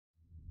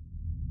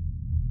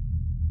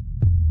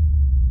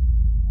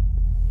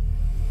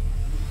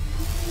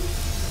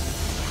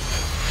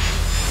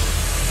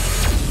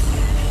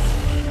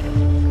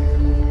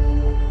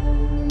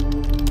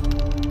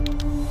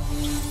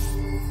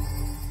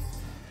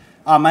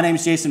My name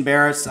is Jason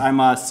Beres.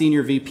 I'm a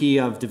Senior VP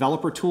of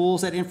Developer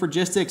Tools at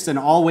Infragistics, and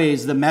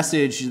always the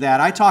message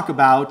that I talk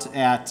about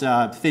at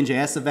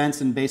FinJS events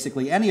and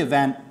basically any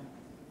event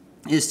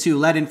is to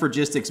let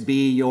Infragistics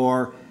be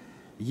your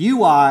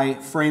UI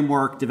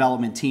framework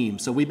development team.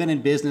 So we've been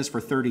in business for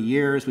 30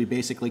 years. We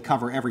basically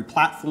cover every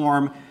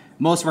platform.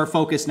 Most of our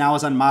focus now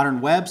is on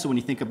modern web. So when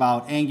you think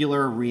about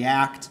Angular,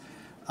 React,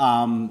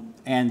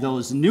 and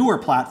those newer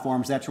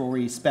platforms, that's where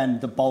we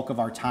spend the bulk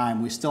of our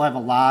time. We still have a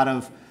lot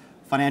of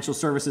financial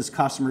services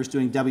customers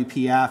doing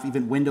WPF,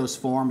 even Windows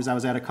Forms. I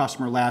was at a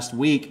customer last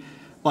week.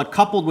 But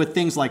coupled with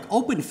things like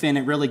OpenFin,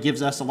 it really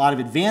gives us a lot of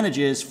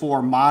advantages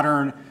for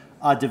modern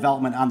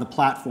development on the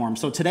platform.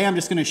 So today I'm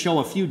just going to show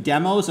a few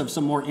demos of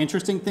some more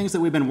interesting things that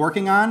we've been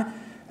working on,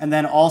 and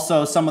then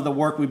also some of the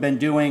work we've been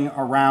doing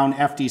around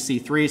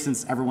FDC3.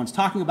 Since everyone's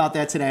talking about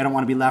that today, I don't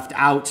want to be left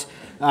out,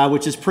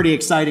 which is pretty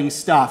exciting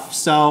stuff.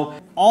 So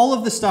all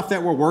of the stuff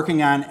that we're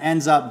working on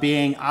ends up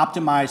being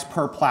optimized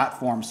per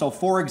platform. So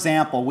for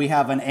example, we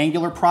have an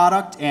Angular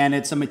product, and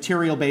it's a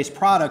material-based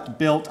product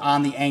built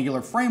on the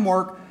Angular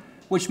framework,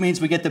 which means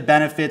we get the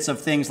benefits of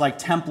things like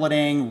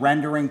templating,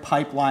 rendering,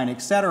 pipeline,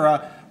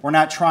 etc. We're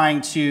not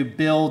trying to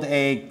build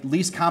a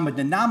least common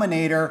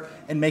denominator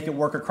and make it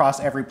work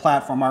across every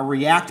platform. Our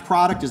React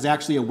product is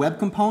actually a web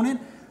component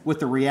with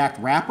the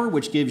React wrapper,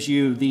 which gives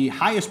you the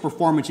highest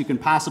performance you can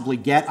possibly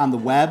get on the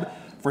web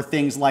for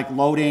things like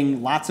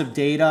loading lots of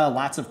data,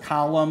 lots of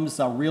columns,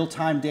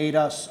 real-time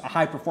data,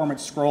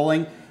 high-performance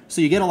scrolling.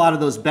 So you get a lot of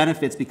those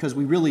benefits because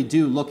we really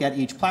do look at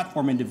each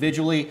platform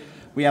individually.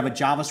 We have a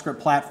JavaScript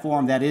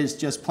platform that is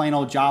just plain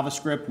old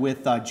JavaScript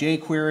with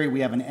jQuery. We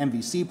have an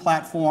MVC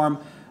platform.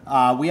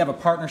 We have a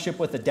partnership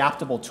with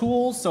Adaptable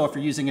Tools. So if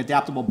you're using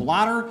Adaptable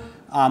Blotter,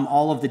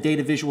 all of the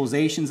data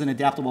visualizations in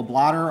Adaptable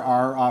Blotter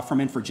are from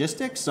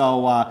Infragistics.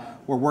 So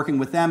we're working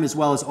with them, as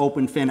well as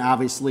OpenFin,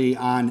 obviously,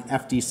 on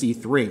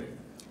FDC3.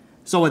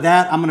 So with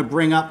that, I'm going to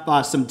bring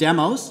up some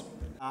demos.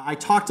 I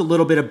talked a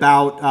little bit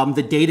about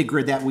the data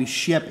grid that we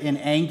ship in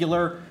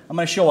Angular. I'm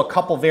going to show a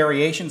couple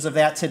variations of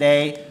that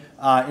today,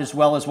 as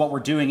well as what we're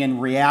doing in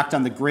React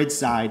on the grid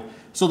side.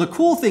 So the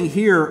cool thing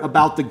here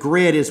about the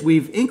grid is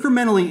we've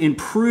incrementally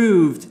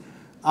improved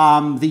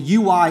the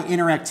UI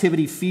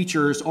interactivity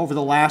features over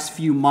the last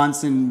few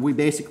months, and we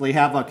basically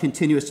have a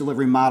continuous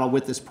delivery model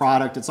with this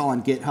product. It's all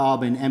on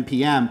GitHub and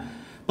NPM.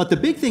 But the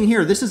big thing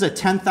here, this is a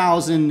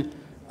 10,000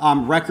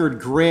 record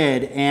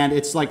grid, and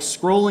it's like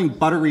scrolling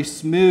buttery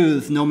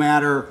smooth no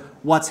matter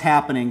what's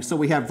happening. So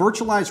we have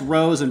virtualized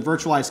rows and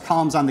virtualized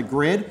columns on the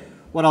grid.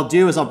 What I'll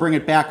do is I'll bring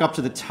it back up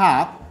to the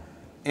top,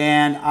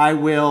 and I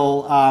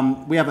will,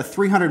 we have a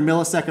 300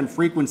 millisecond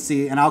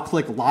frequency, and I'll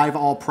click Live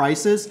All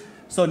Prices.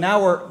 So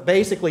now we're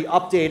basically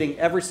updating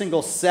every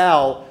single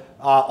cell,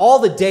 all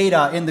the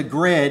data in the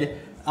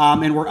grid,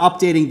 and we're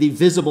updating the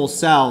visible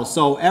cells.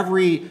 So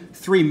every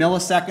 3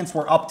 milliseconds,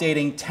 we're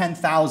updating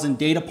 10,000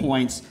 data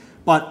points.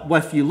 But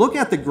if you look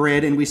at the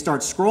grid and we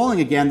start scrolling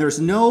again, there's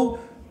no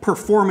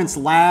performance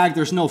lag,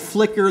 there's no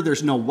flicker,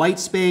 there's no white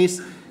space.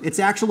 It's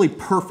actually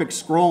perfect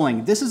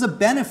scrolling. This is a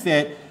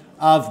benefit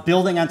of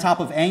building on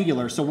top of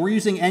Angular. So we're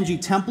using ng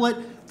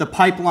template, the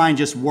pipeline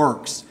just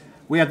works.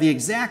 We have the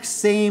exact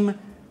same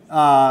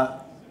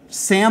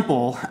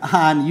sample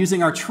on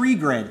using our tree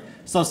grid.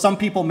 So some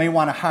people may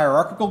want a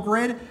hierarchical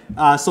grid.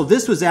 So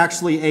this was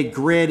actually a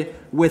grid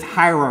with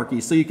hierarchy.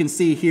 So you can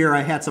see here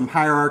I had some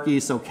hierarchy,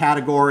 so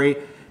category.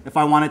 If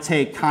I want to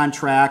take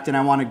contract and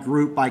I want to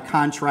group by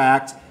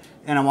contract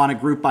and I want to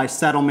group by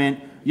settlement,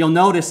 you'll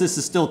notice this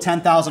is still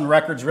 10,000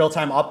 records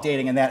real-time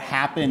updating, and that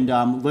happened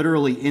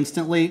literally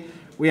instantly.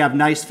 We have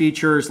nice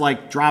features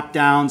like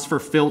drop-downs for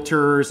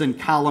filters and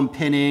column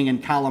pinning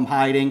and column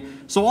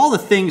hiding. So all the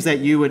things that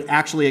you would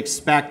actually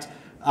expect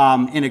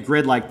in a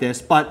grid like this.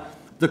 But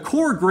the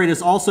core grid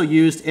is also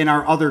used in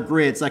our other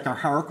grids, like our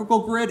hierarchical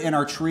grid and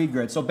our tree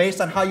grid. So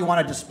based on how you want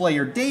to display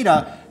your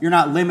data, you're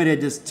not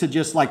limited to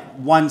just like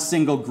one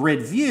single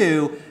grid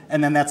view,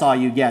 and then that's all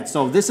you get.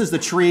 So this is the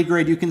tree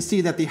grid. You can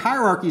see that the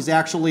hierarchies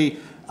actually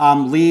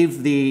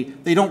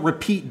they don't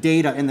repeat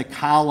data in the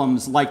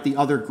columns like the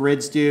other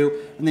grids do.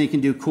 And then you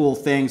can do cool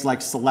things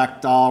like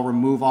select all,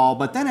 remove all,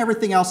 but then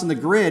everything else in the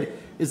grid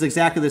is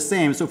exactly the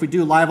same. So if we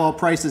do live all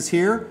prices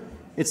here,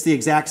 it's the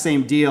exact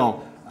same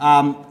deal.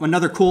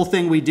 Another cool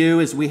thing we do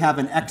is we have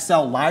an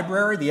Excel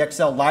library. The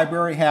Excel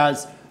library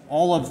has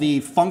all of the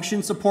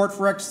function support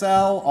for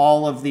Excel,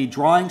 all of the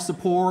drawing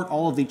support,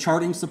 all of the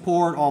charting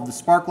support, all of the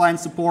sparkline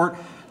support.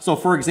 So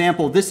for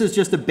example, this is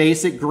just a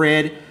basic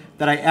grid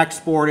that I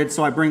exported.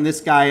 So I bring this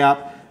guy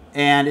up,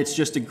 and it's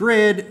just a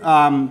grid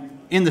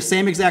in the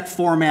same exact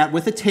format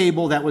with a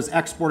table that was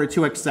exported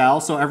to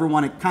Excel. So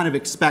everyone kind of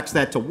expects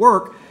that to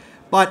work.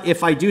 But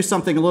if I do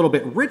something a little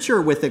bit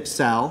richer with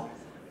Excel,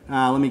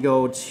 let me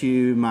go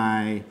to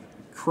my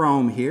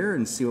Chrome here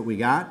and see what we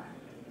got.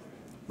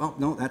 Oh,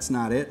 no, that's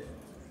not it.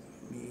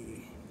 Let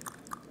me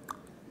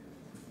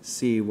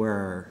see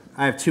where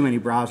I have too many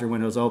browser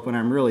windows open.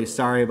 I'm really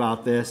sorry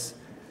about this.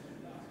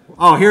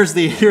 Oh, here's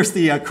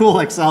the cool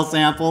Excel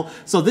sample.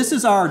 So this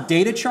is our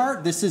data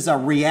chart. This is a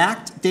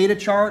React data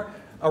chart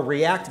a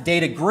React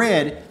data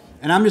grid,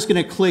 and I'm just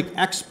going to click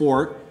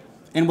export.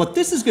 And what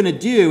this is going to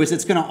do is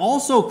it's going to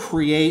also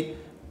create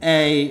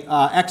a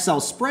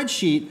Excel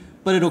spreadsheet,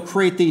 but it'll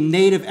create the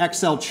native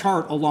Excel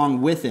chart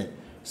along with it.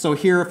 So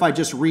here, if I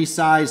just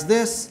resize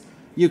this,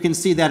 you can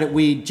see that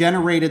we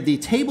generated the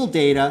table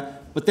data,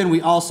 but then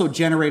we also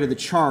generated the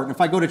chart. And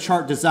if I go to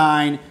chart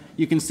design,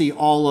 you can see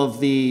all of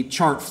the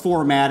chart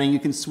formatting. You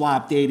can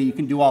swap data. You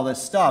can do all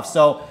this stuff.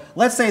 So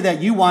let's say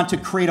that you want to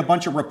create a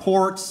bunch of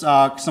reports,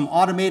 some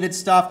automated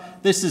stuff.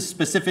 This is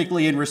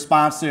specifically in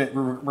response to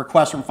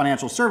requests from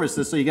financial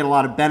services, so you get a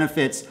lot of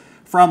benefits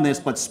from this.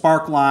 But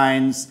Spark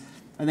lines,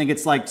 I think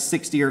it's like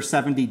 60 or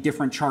 70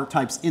 different chart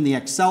types in the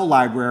Excel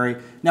library.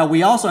 Now,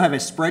 we also have a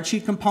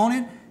spreadsheet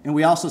component, and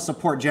we also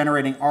support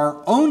generating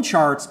our own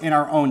charts in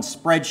our own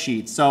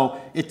spreadsheet. So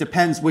it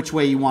depends which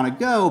way you want to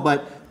go,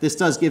 but this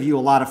does give you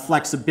a lot of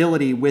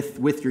flexibility with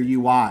your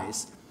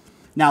UIs.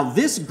 Now,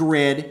 this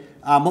grid,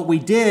 what we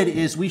did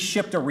is we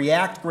shipped a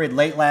React grid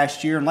late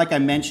last year, and like I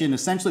mentioned,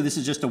 essentially this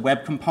is just a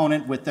web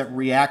component with the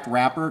React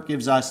wrapper. It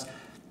gives us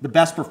the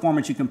best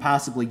performance you can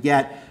possibly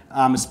get,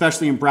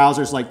 especially in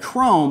browsers like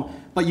Chrome,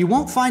 but you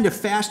won't find a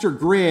faster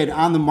grid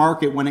on the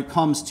market when it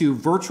comes to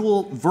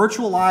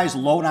virtualized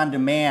load on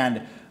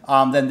demand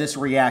than this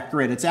React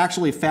grid. It's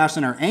actually faster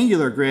than our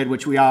Angular grid,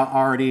 which we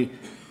already,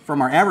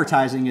 from our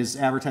advertising, is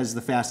advertised as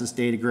the fastest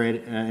data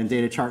grid and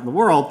data chart in the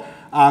world.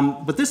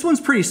 But this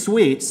one's pretty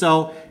sweet.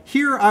 So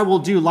here I will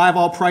do live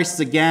all prices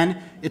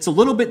again. It's a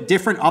little bit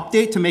different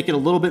update to make it a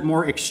little bit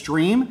more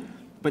extreme.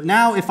 But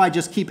now if I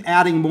just keep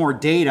adding more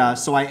data,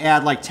 so I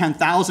add like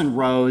 10,000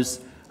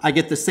 rows, I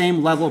get the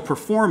same level of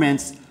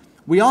performance.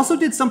 We also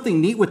did something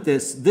neat with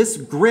this. This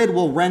grid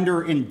will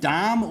render in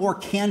DOM or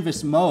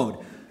canvas mode.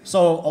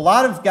 So a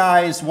lot of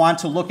guys want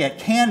to look at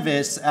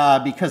canvas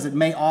because it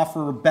may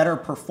offer better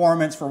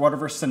performance for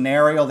whatever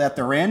scenario that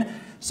they're in.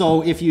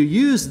 So if you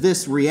use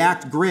this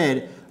React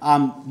grid,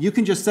 you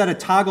can just set a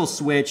toggle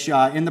switch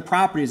in the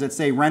properties that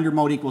say render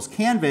mode equals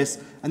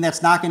canvas, and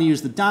that's not going to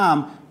use the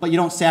DOM, but you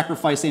don't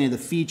sacrifice any of the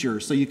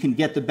features. So you can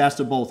get the best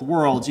of both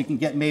worlds. You can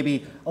get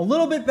maybe a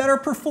little bit better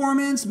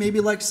performance,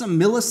 maybe like some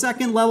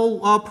millisecond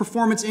level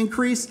performance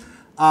increase,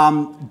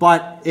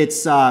 but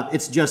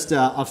it's just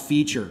a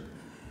feature.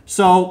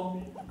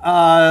 So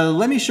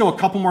let me show a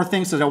couple more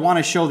things because I want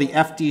to show the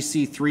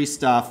FDC3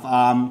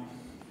 stuff.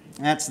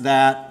 That's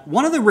that.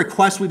 One of the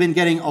requests we've been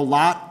getting a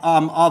lot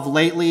of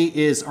lately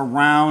is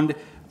around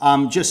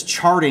just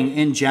charting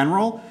in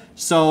general.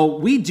 So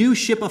we do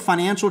ship a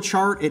financial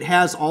chart. It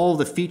has all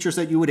the features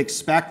that you would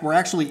expect. We're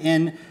actually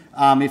in,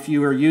 if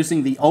you are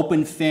using the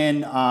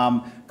OpenFin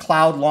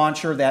cloud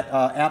launcher, that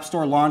App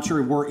Store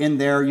launcher, we're in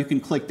there. You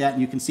can click that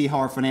and you can see how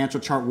our financial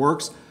chart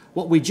works.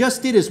 What we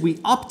just did is we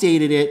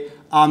updated it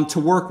to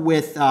work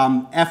with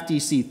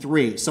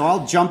FDC3. So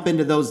I'll jump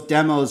into those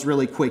demos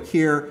really quick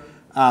here.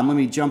 Let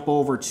me jump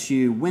over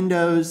to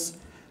Windows.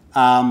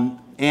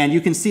 And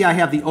you can see I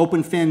have the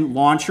OpenFin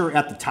launcher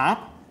at the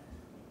top.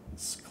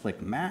 Let's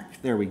click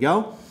Mac. There we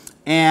go.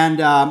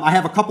 And I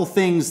have a couple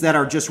things that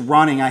are just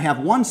running. I have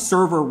one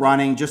server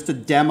running just to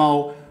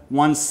demo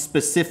one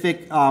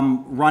specific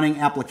running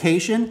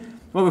application.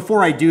 But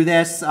before I do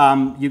this,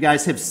 you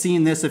guys have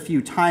seen this a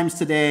few times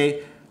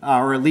today,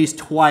 or at least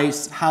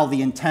twice, how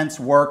the intents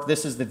work.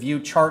 This is the view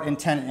chart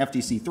intent in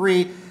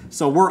FDC3.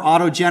 So we're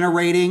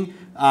auto-generating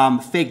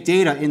fake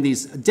data in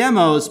these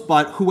demos,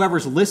 but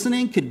whoever's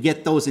listening could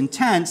get those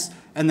intents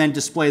and then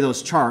display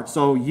those charts.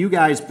 So you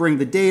guys bring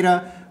the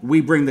data, we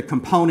bring the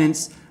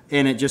components,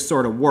 and it just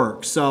sort of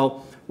works.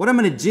 So what I'm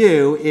going to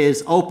do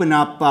is open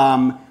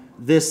up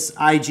this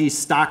IG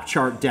stock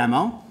chart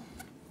demo.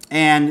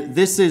 And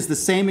this is the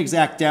same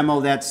exact demo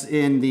that's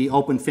in the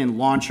OpenFin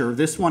launcher.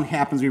 This one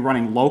happens to be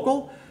running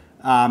local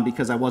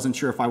because I wasn't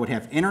sure if I would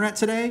have internet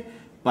today,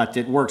 but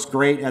it works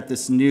great at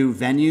this new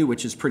venue,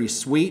 which is pretty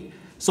sweet.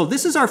 So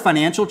this is our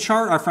financial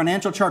chart. Our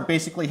financial chart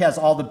basically has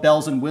all the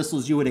bells and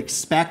whistles you would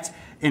expect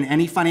in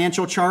any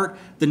financial chart.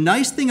 The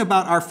nice thing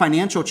about our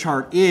financial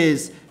chart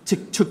is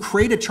to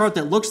create a chart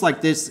that looks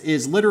like this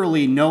is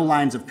literally no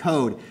lines of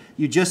code.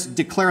 You just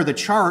declare the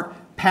chart,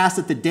 pass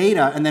it the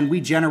data, and then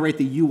we generate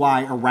the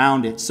UI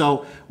around it.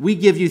 So we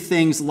give you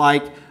things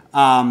like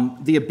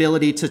the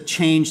ability to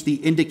change the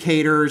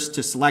indicators,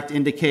 to select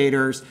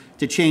indicators,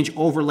 to change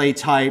overlay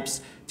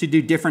types, to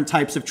do different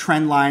types of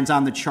trend lines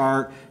on the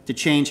chart, to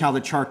change how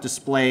the chart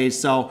displays.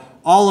 So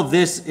all of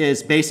this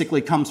is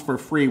basically comes for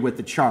free with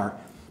the chart.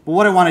 But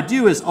what I want to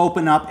do is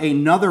open up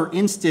another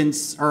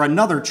instance or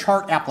another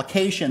chart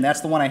application.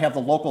 That's the one I have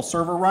the local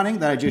server running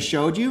that I just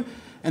showed you.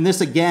 And this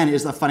again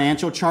is the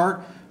financial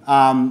chart.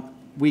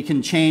 We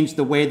can change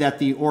the way that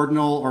the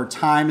ordinal or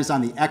time is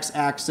on the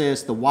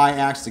x-axis, the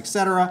y-axis,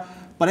 etc.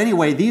 But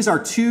anyway, these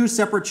are two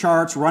separate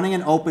charts running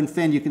in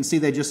OpenFin. You can see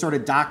they just sort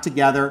of dock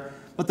together.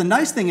 But the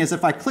nice thing is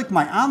if I click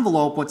my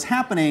envelope, what's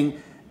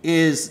happening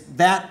is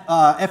that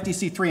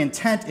FDC3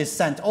 intent is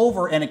sent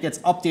over and it gets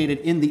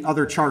updated in the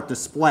other chart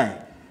display.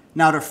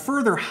 Now to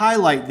further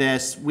highlight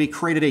this, we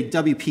created a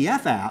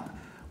WPF app,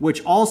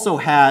 which also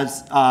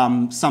has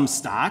some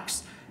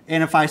stocks.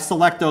 And if I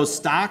select those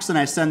stocks and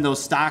I send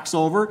those stocks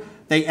over,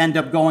 they end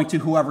up going to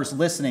whoever's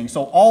listening.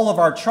 So all of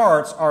our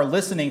charts are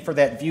listening for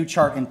that view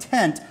chart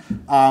intent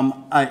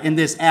in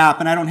this app,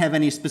 and I don't have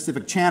any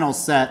specific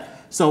channels set.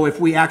 So if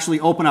we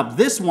actually open up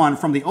this one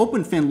from the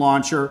OpenFin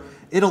launcher,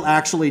 it'll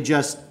actually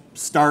just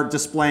start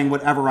displaying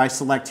whatever I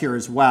select here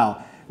as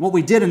well. What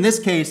we did in this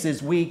case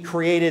is we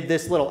created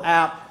this little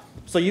app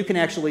so you can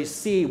actually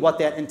see what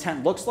that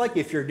intent looks like.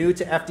 If you're new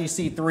to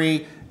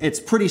FDC3, it's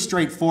pretty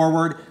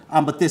straightforward,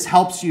 but this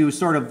helps you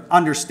sort of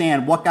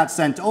understand what got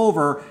sent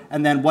over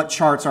and then what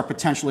charts are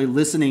potentially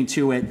listening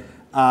to it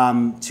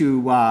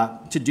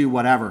to do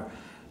whatever.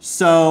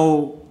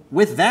 So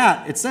with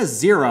that, it says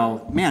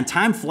 0. Man,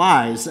 time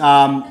flies.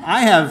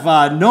 I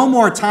have no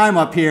more time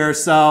up here,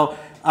 so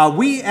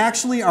we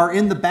actually are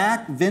in the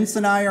back. Vince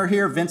and I are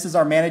here. Vince is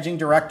our managing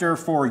director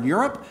for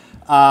Europe.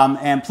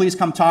 And please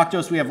come talk to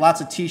us. We have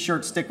lots of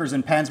t-shirts, stickers,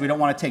 and pens we don't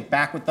want to take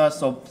back with us,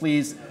 so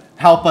please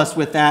help us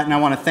with that. And I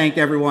want to thank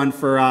everyone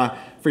for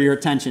your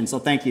attention, so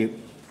thank you.